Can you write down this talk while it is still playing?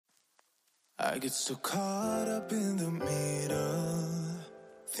I get so caught up in the middle,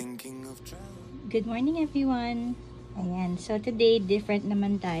 thinking of Good morning everyone. Ayan, so today different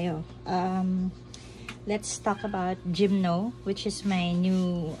naman tayo. Let's talk about gymno, which is my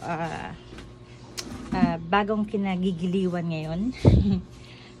new bagong kinagigiliwan ngayon.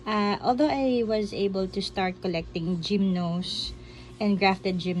 Although I was able to start collecting gymnos and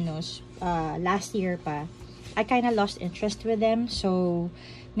grafted gymnos last year pa, I kind of lost interest with them, so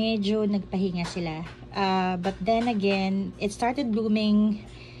medyo nagpahinga sila. But then again, it started blooming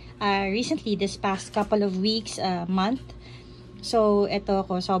recently, this past couple of weeks, month. So eto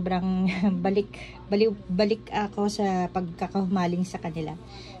ako, sobrang balik ako sa pagkakahumaling sa kanila.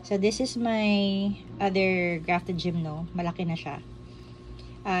 So this is my other grafted gymno. Malaki na siya.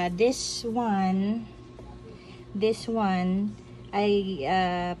 This one I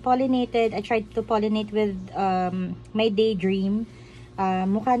pollinated. I tried to pollinate with my daydream.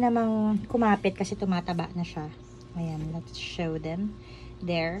 Mukha namang kumapit kasi tumataba na siya. Ayan, let's show them.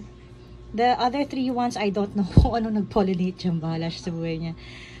 There. The other three ones, I don't know kung ano nag-pollinate dyan. Bahala siya sa buhay niya.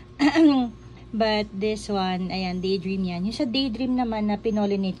 But this one, ayan, daydream yan. Yung sa daydream naman na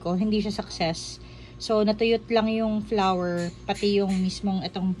pinollinate ko, hindi siya success. So, natuyot lang yung flower, pati yung mismong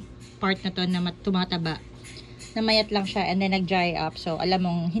itong part na to na tumataba. Namayat lang siya and then nag-dry up. So, alam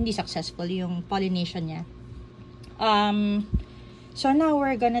mong hindi successful yung pollination niya. So, now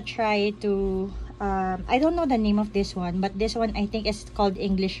we're gonna try to I don't know the name of this one, but this one I think is called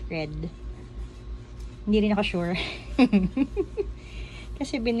English Red. Hindi rin ako sure.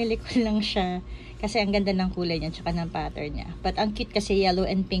 Kasi binili ko lang siya kasi ang ganda ng kulay niya tsaka ng pattern niya. But ang cute kasi yellow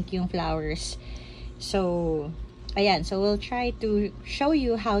and pink yung flowers. So, ayan. So, we'll try to show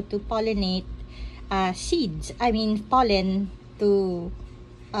you how to pollinate seeds. I mean, pollen to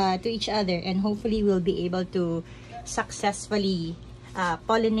each other. And hopefully, we'll be able to successfully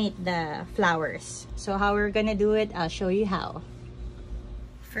pollinate the flowers. So how we're gonna do it, I'll show you how.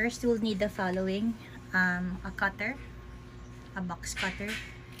 First, we'll need the following: a cutter, a box cutter,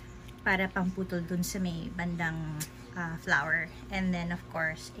 para pamputol dun sa may bandang flower, and then of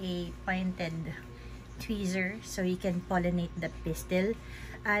course a pointed tweezer so you can pollinate the pistil.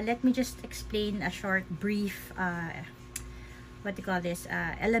 Let me just explain a short, brief, what do you call this?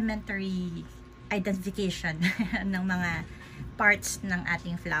 Elementary identification ng mga parts ng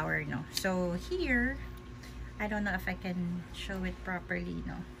ating flower, no? So here, I don't know if I can show it properly,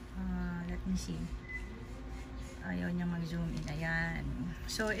 no? Let me see. Ayaw niya mag-zoom in. Ayan.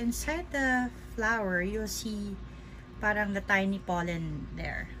 So inside the flower, you'll see parang the tiny pollen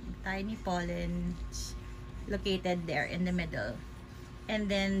there. Tiny pollen located there in the middle. And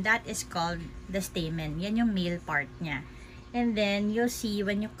then that is called the stamen. Yan yung male part niya. And then you'll see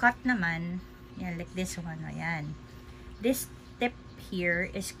when you cut naman, yan, like this one, ayan. This tip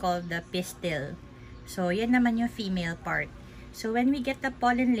here is called the pistil. So, yan naman yung female part. So, when we get the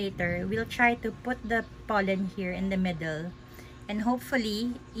pollen later, we'll try to put the pollen here in the middle. And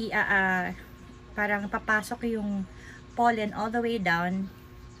hopefully, parang papasok yung pollen all the way down.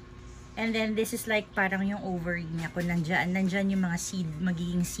 And then, this is like parang yung ovary niya. Kung nandyan yung mga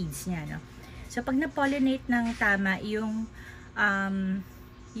magiging seeds niya, no? So, pag na-pollinate ng tama yung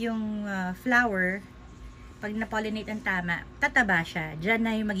flower, pag na-pollinate ang tama, tataba siya. Siya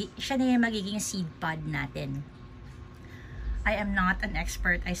na yung magiging seed pod natin. I am not an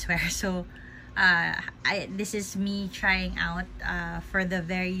expert, I swear. So, this is me trying out for the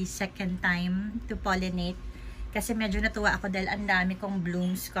very second time to pollinate. Kasi medyo natuwa ako dahil ang dami kong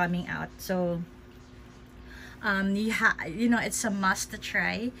blooms coming out. So, you know, it's a must to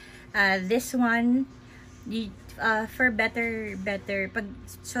try. This one, for better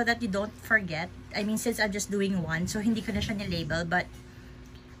so that you don't forget. I mean, since I'm just doing one, so hindi ko na siya ni-label, but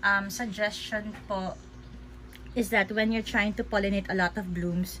suggestion po is that when you're trying to pollinate a lot of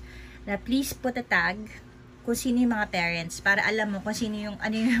blooms, na please put a tag kung sino yung mga parents para alam mo kung sino yung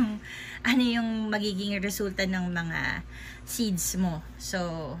ano yung magiging resulta ng mga seeds mo.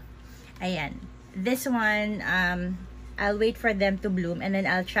 So ayan, this one I'll wait for them to bloom and then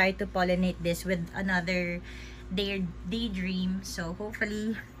I'll try to pollinate this with another daydream. So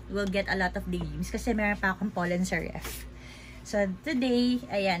hopefully we'll get a lot of daydreams kasi meron pa akong pollen sa ref. So today,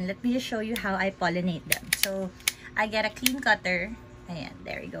 ayan, let me just show you how I pollinate them. So I get a clean cutter. Ayan,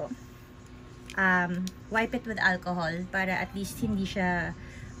 there we go. Wipe it with alcohol para at least hindi siya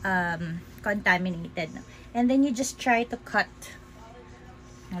contaminated. And then you just try to cut.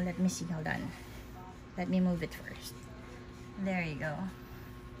 Now let me see, hold on. Let me move it first. There you go.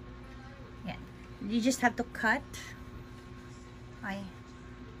 Yeah. You just have to cut.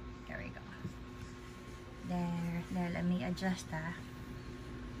 There we go. There, let me adjust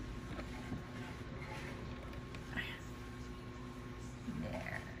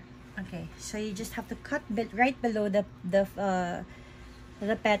Okay, so you just have to cut right below the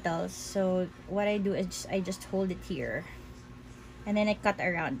petals. So what I do is I just hold it here. And then I cut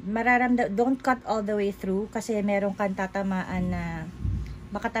around. Don't cut all the way through kasi meron kang tatamaan na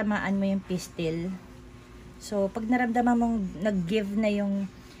makatamaan mo yung pistil. So pag naramdaman mong nag-give na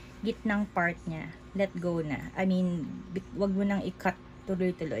yung gitnang part niya, let go na. I mean, wag mo nang i-cut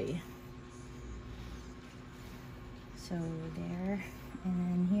tuloy-tuloy. So there, and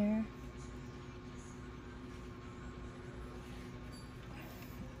then here.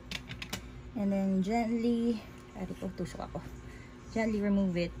 And then gently, tusok ako. Gently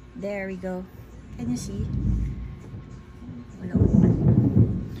remove it. There we go. Can you see? Wala ulan.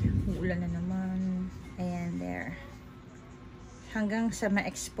 Uulan na naman. Ayan, there. Hanggang sa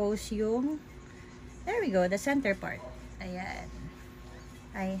ma-expose yung, there we go, the center part. Ayan.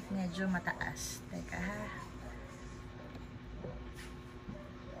 Ay, medyo mataas. Teka ha.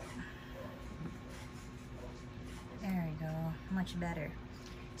 There we go. Much better.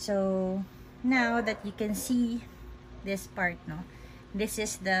 So, now that you can see this part, no? This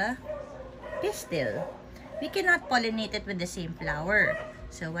is the pistil. We cannot pollinate it with the same flower.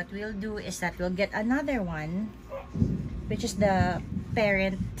 So what we'll do is that we'll get another one, which is the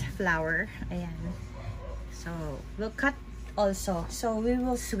parent flower. Ayan. So we'll cut also. So we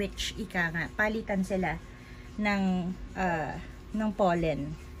will switch, ika nga. Palitan sila ng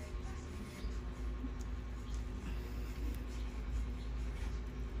pollen.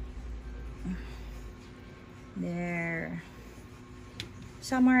 There.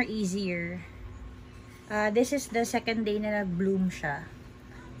 Some are easier. This is the second day na nag-bloom siya.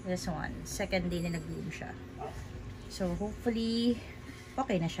 This one. Second day na nag-bloom siya. So, hopefully,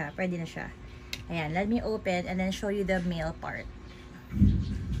 okay na siya. Pwede na siya. Ayan. Let me open and then show you the male part.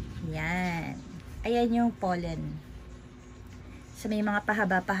 Ayan. Ayan yung pollen. So, may mga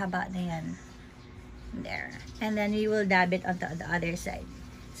pahaba-pahaba na yan. There. And then, we will dab it onto the other side.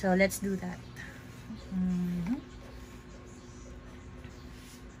 So, let's do that.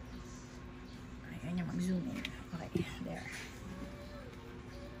 Ayan yung mag-zoom in. Okay, there.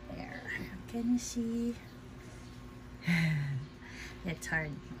 There. Can you see? It's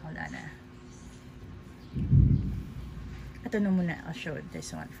hard. Hold on na. Ito na muna. I'll show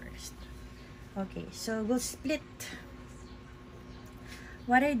this one first. Okay, so we'll split.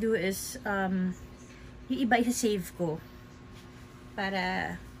 What I do is, yung iba isa-save ko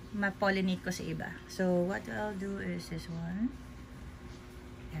para ma-pollinate ko sa iba. So, what I'll do is this one.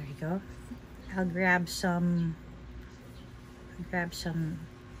 There we go. I'll grab some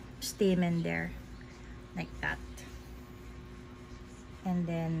stamen there. Like that. And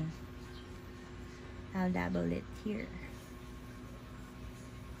then, I'll dabble it here.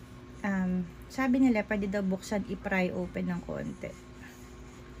 Sabi nila, pwede daw buksan, i-pry open ng konti.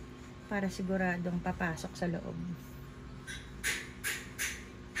 Para siguradong papasok sa loob.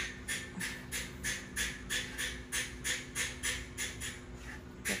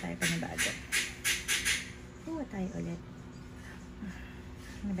 Tayo panibago. Kuha tayo ulit.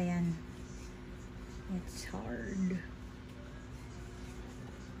 Ano ba yan? It's hard.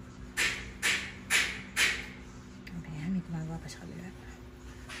 Ano ba yan? May gumagawa pa sa kabila.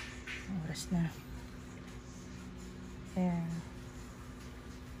 Oras na. There.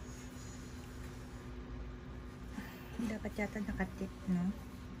 Dapat yata nakatip, no?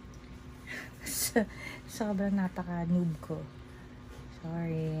 Sobrang napaka-noob ko.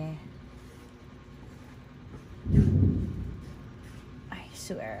 Sorry. I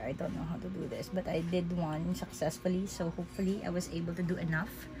swear I don't know how to do this, but I did one successfully, so hopefully I was able to do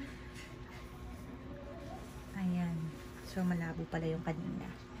enough. Ayan. So malabo pala yung kanina.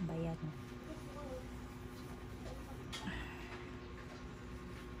 Bayan.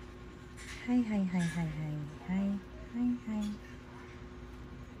 Hi, hi, hi, hi, hi. Hi, hi, hi.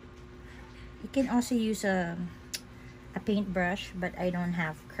 You can also use a paintbrush, but I don't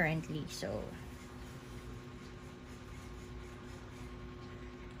have currently, so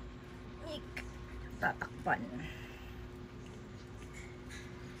tatakpan.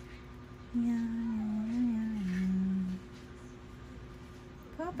 Yan.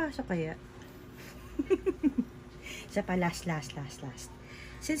 Papasok kaya? Isa pa, last.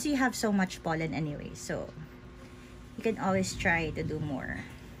 Since you have so much pollen anyway, so you can always try to do more.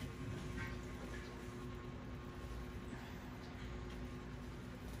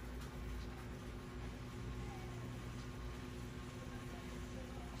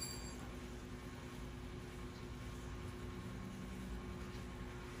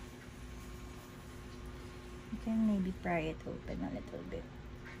 Can maybe pry it open a little bit.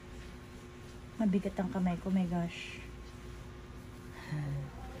 Mabigat ang kamay ko, my gosh.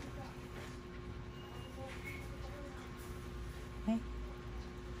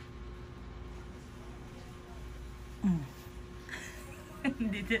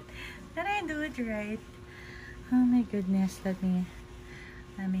 Did I do it right? Oh my goodness, let me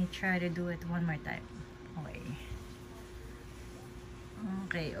try to do it one more time.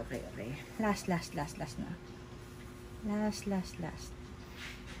 Okay. Last na. Last.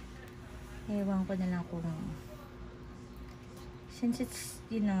 Ewan ko na lang kung, since it's,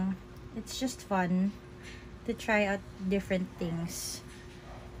 it's just fun to try out different things,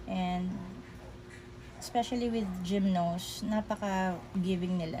 and especially with gymnos,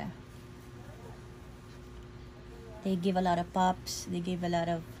 napaka-giving nila. They give a lot of pops, they give a lot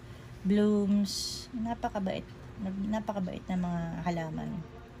of blooms. Napakabait na mga halaman.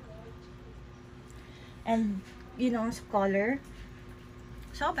 And, color,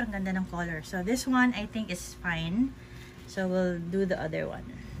 sobrang ganda ng color. So, this one, I think, is fine. So, we'll do the other one.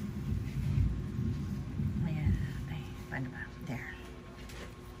 Ayan. Ay, paano ba? There.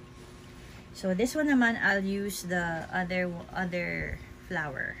 So, this one naman, I'll use the other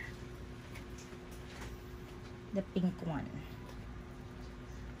flower. The pink one.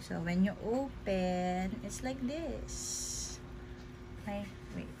 So, when you open, it's like this. Ay,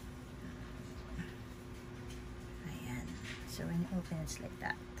 wait. Ayan. So, when you open, it's like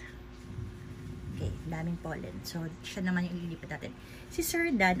that. Okay, daming pollen. So, siya naman yung ililipat natin. Si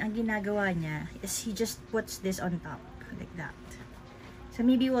Sir Dan, ang ginagawa niya is he just puts this on top. Like that. So,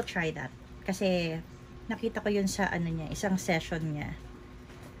 maybe we'll try that. Kasi, nakita ko yun sa, isang session niya.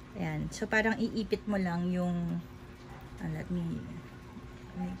 Ayan. So, parang iipit mo lang yung, let me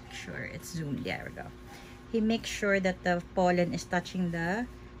make sure it's zoomed. There we go. He makes sure that the pollen is touching the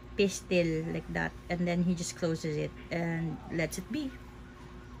pistil like that, and then he just closes it and lets it be.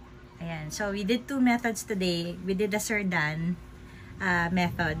 Ayan. So, we did 2 methods today. We did the Sir Dan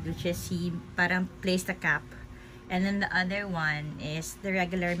method, which is he parang placed a cap, and then the other one is the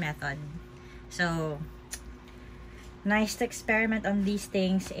regular method. So, nice to experiment on these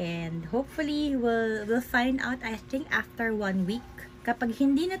things, and hopefully we'll find out, I think, after 1 week. Kapag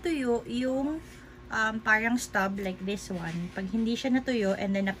hindi natuyo yung parang stub like this one, pag hindi siya natuyo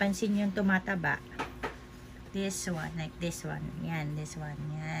and then napansin yung tumataba, this one, like this one, yan, this one,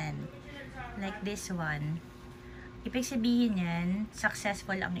 yan, like this one, ibig sabihin yan,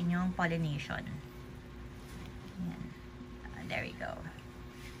 successful ang inyong pollination. Yan. There we go.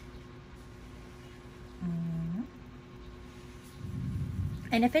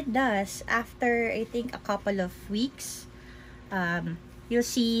 And if it does, after I think a couple of weeks, you'll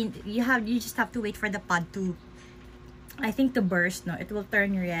see, you just have to wait for the pod to, I think, to burst, no? It will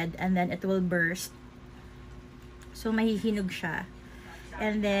turn red and then it will burst. So, mahihinog siya.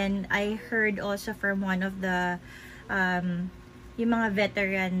 And then, I heard also from one of the, yung mga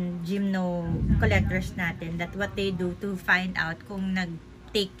veteran gymno collectors natin, that what they do to find out kung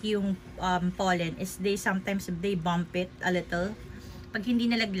nag-take yung pollen is sometimes they bump it a little. Pag hindi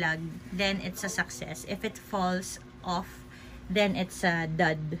nalaglag, then it's a success. If it falls off, then it's a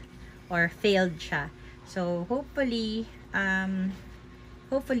dud or failed siya. So, hopefully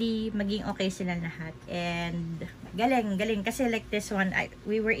maging okay sila lahat. And, galing. Kasi like this one,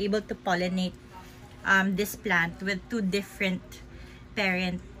 we were able to pollinate this plant with 2 different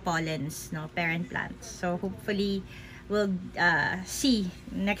parent pollens, no? Parent plants. So, hopefully, we'll see.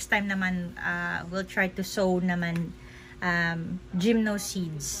 Next time naman, we'll try to sow naman gymno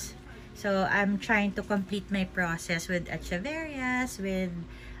seeds. So, I'm trying to complete my process with echeverias, with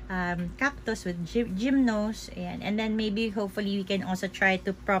cactus, with gymnos, and then maybe, hopefully, we can also try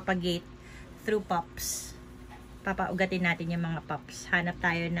to propagate through pups. Papaugatin natin yung mga pups. Hanap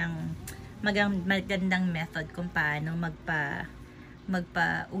tayo ng magandang method kung paano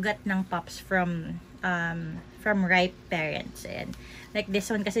magpa-ugat ng pups from ripe parents. And like this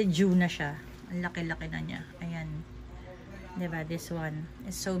one kasi due na siya. Ang laki-laki na niya. Ayan. Diba? This one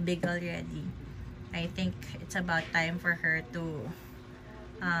is so big already. I think it's about time for her to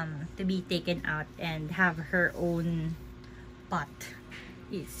be taken out and have her own pot.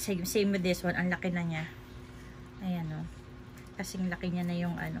 Same with this one. Ang laki na niya. Ayan, o. Kasing laki niya na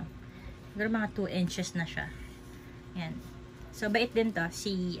yung siguro mga 2 inches na siya. Ayan. So, bait din to.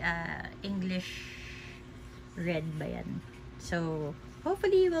 Si English Red ba yan? So,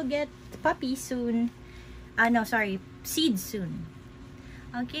 hopefully we'll get puppies soon. Seeds soon.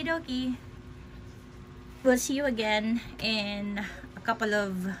 Okay, dokie. We'll see you again in a couple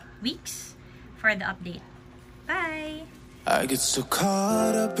of weeks for the update. Bye! I get so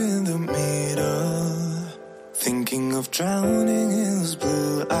caught up in the middle, thinking of drowning in those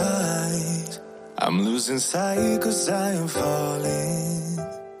blue eyes. I'm losing sight 'cause I am falling.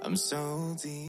 I'm so deep.